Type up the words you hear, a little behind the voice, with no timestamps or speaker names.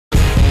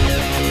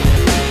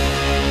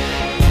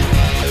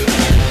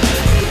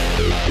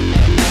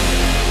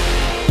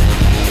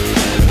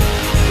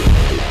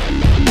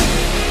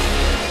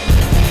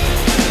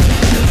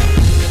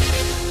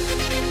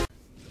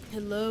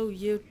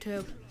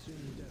YouTube.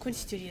 Quincy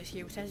Studios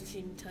here, which hasn't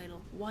seen the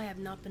title. Why I've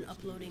not been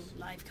uploading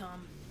live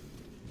com.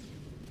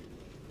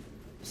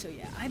 So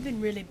yeah, I've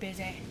been really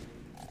busy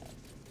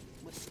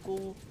with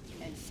school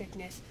and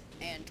sickness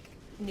and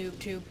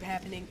NoobTube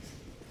happening.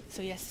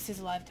 So yes, this is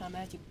a live com,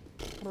 as you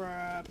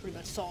pretty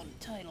much saw in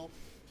the title.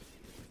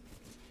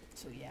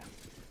 So yeah.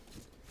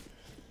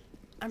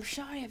 I'm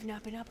sorry I've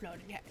not been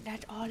uploading.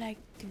 That's all I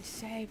can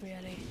say,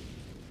 really.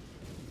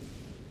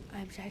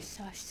 I'm just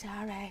so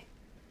sorry.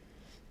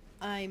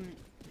 I'm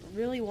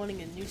really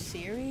wanting a new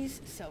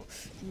series, so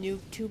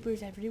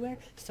NoobTubers everywhere.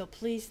 So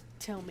please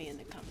tell me in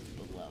the comments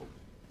below.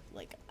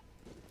 Like,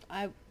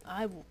 I'm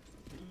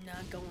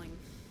not going.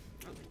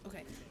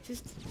 Okay,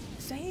 just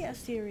say a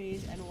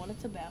series and what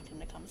it's about in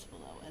the comments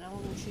below, and I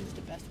will choose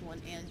the best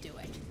one and do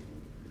it.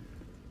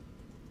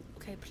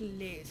 Okay,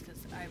 please,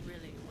 because I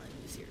really want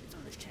a new series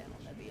on this channel.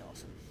 That'd be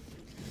awesome.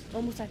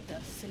 Almost like the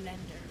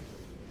Slender,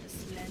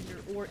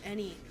 or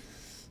any.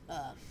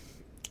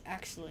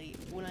 Actually,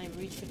 when I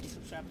reach 50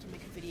 subscribers, I'll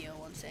make a video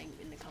on saying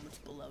in the comments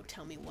below,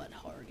 tell me what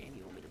horror game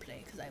you want me to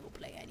play, because I will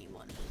play any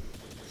one.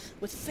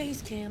 With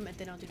face cam, and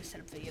then I'll do the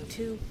setup video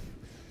too.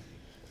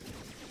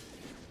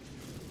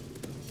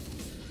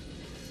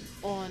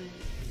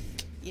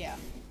 Yeah.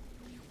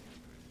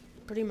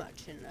 Pretty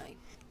much, and I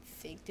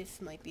think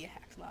this might be a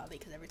hacked lobby,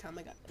 because every time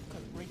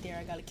right there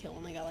I got a kill,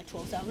 and I got like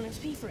 12,000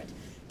 XP for it.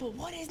 But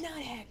what is not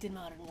hacked in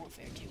Modern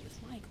Warfare 2 is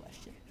my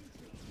question.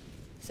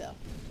 So,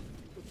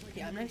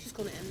 yeah, I'm not just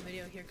going to end the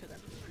video here because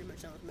I'm pretty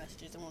much done with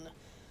messages. I want to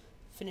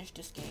finish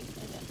this game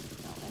and then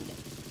I'll end it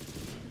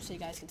so you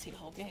guys can see the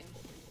whole game.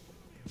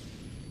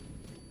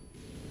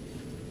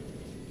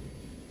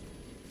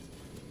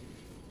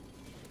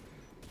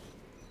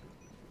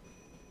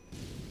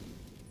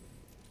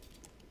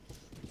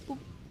 Oop.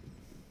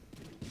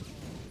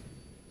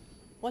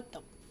 What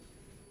the?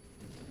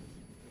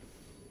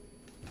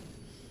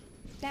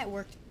 That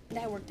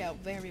worked out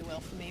very well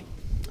for me.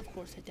 Of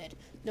course it did.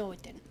 No,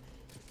 it didn't.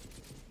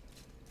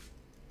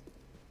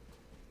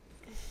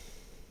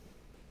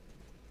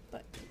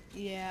 But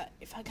yeah,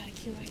 if I got a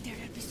kill right there,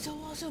 that'd be so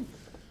awesome.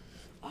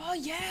 Oh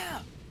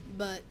yeah.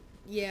 But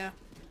yeah,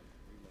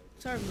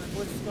 sorry for my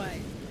voice is why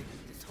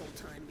like this whole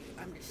time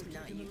I'm just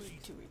not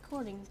used to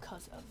recording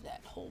because of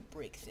that whole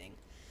break thing.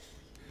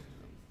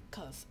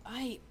 Cause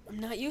I'm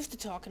not used to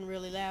talking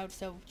really loud,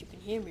 so you can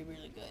hear me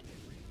really good.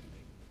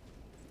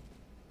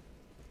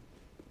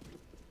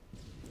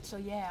 So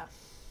yeah,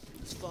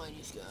 it's fine,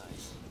 you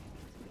guys.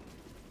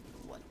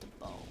 What the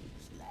balls?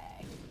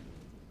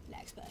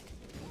 Lag's back.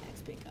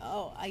 Lag's big.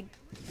 Oh, I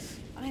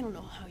don't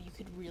know how you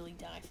could really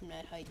die from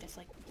that height. That's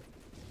like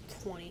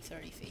 20,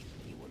 30 feet.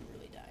 You wouldn't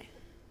really die.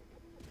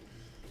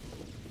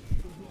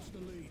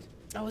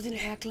 I was in a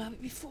hack lobby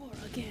before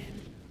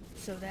again,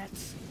 so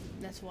that's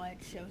why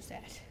it shows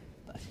that.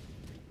 But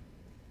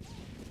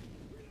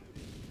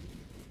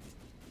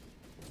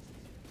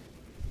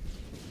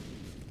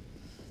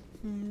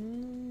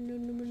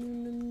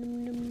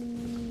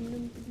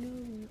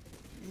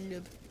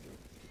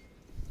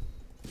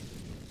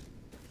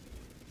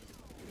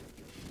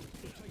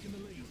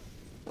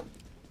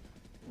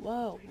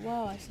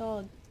Whoa,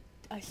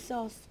 I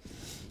saw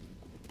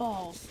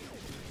balls.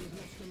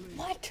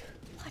 What?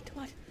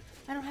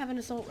 I don't have an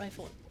assault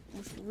rifle,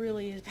 which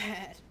really is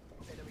bad.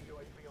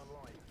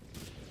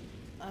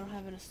 I don't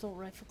have an assault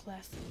rifle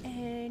class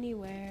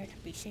anywhere to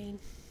be seen.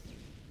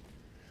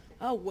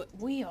 Oh,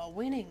 we are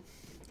winning.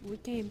 We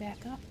came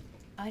back up.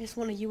 I just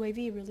want a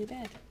UAV really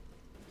bad.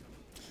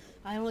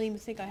 I don't even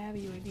think I have a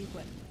UAV,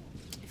 but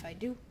if I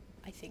do,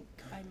 I think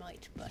I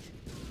might, but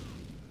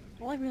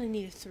all I really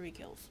need is 3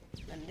 kills,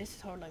 and this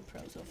is Hardline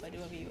Pro, so if I do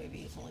have a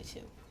UAV, it's only 2.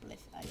 But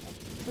I'm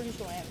pretty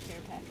sure I have a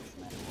care package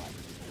no matter what.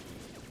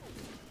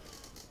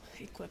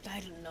 Equipped,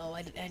 I don't know,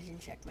 I didn't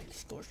check my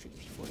score streak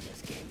before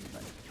this game,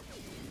 but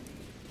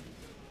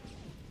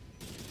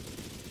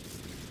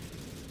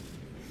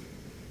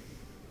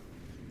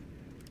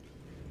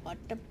what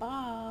the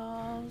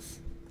balls?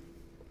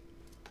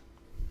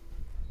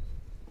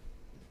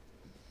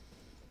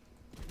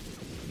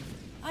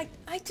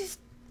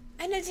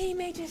 And the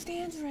teammate just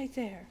stands right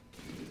there.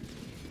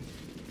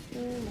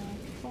 You're not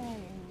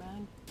flying,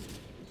 man.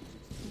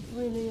 It's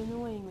really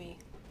annoying me.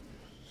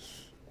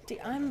 See,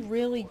 I'm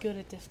really good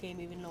at this game,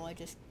 even though I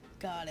just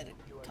got it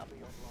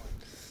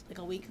like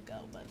a week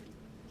ago, but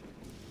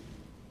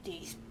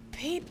these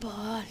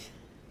people,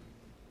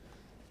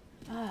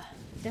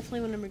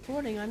 definitely when I'm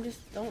recording, I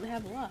just don't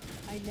have luck.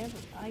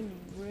 I'm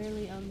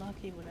really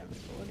unlucky when I'm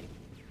recording.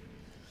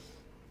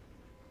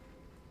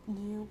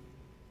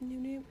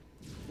 Noob.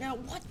 Now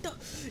what the?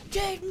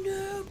 Dead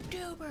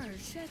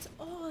NoobTubers! That's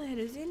all that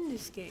is in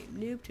this game.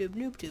 NoobTube.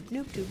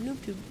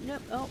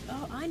 Nope. Oh,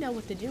 I know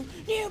what to do.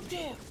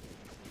 NoobTube!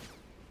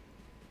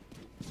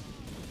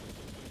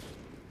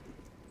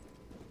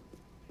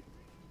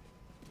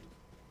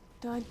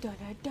 Dun.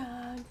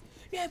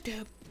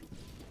 NoobTube!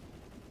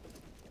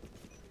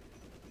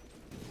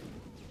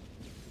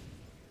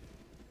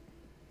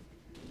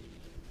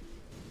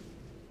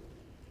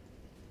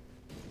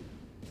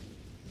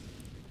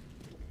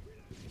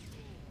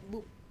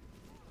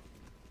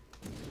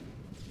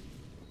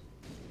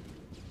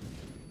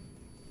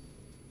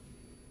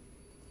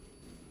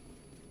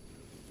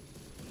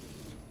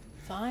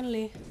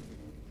 Finally.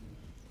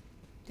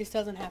 This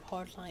doesn't have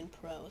Hardline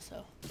Pro,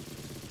 so.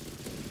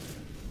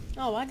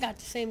 Oh, I got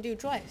the same dude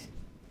twice.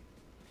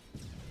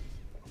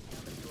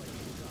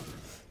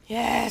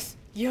 Yes!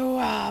 You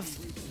have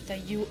the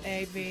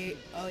UAV.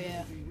 Oh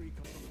yeah.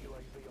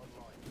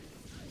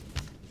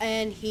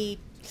 And he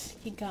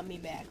got me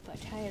back, but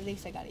at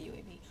least I got a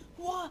UAV.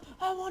 What?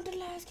 I want the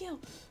last kill.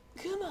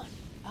 Come on.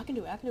 I can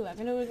do it. I can do it. I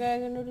can do it. I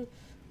can do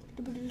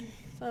it.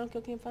 Final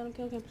kill cam. Final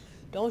kill cam.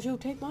 Don't you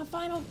take my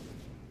final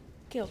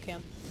kill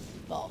cam.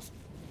 Balls.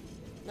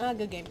 Not a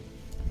good game.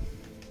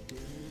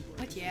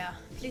 But yeah,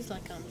 please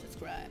like, comment,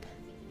 subscribe.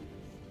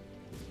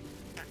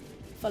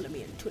 Follow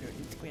me on Twitter and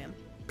Instagram.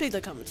 Please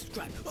like, comment,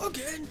 subscribe.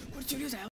 Again, QUINCYSTUDIOS out.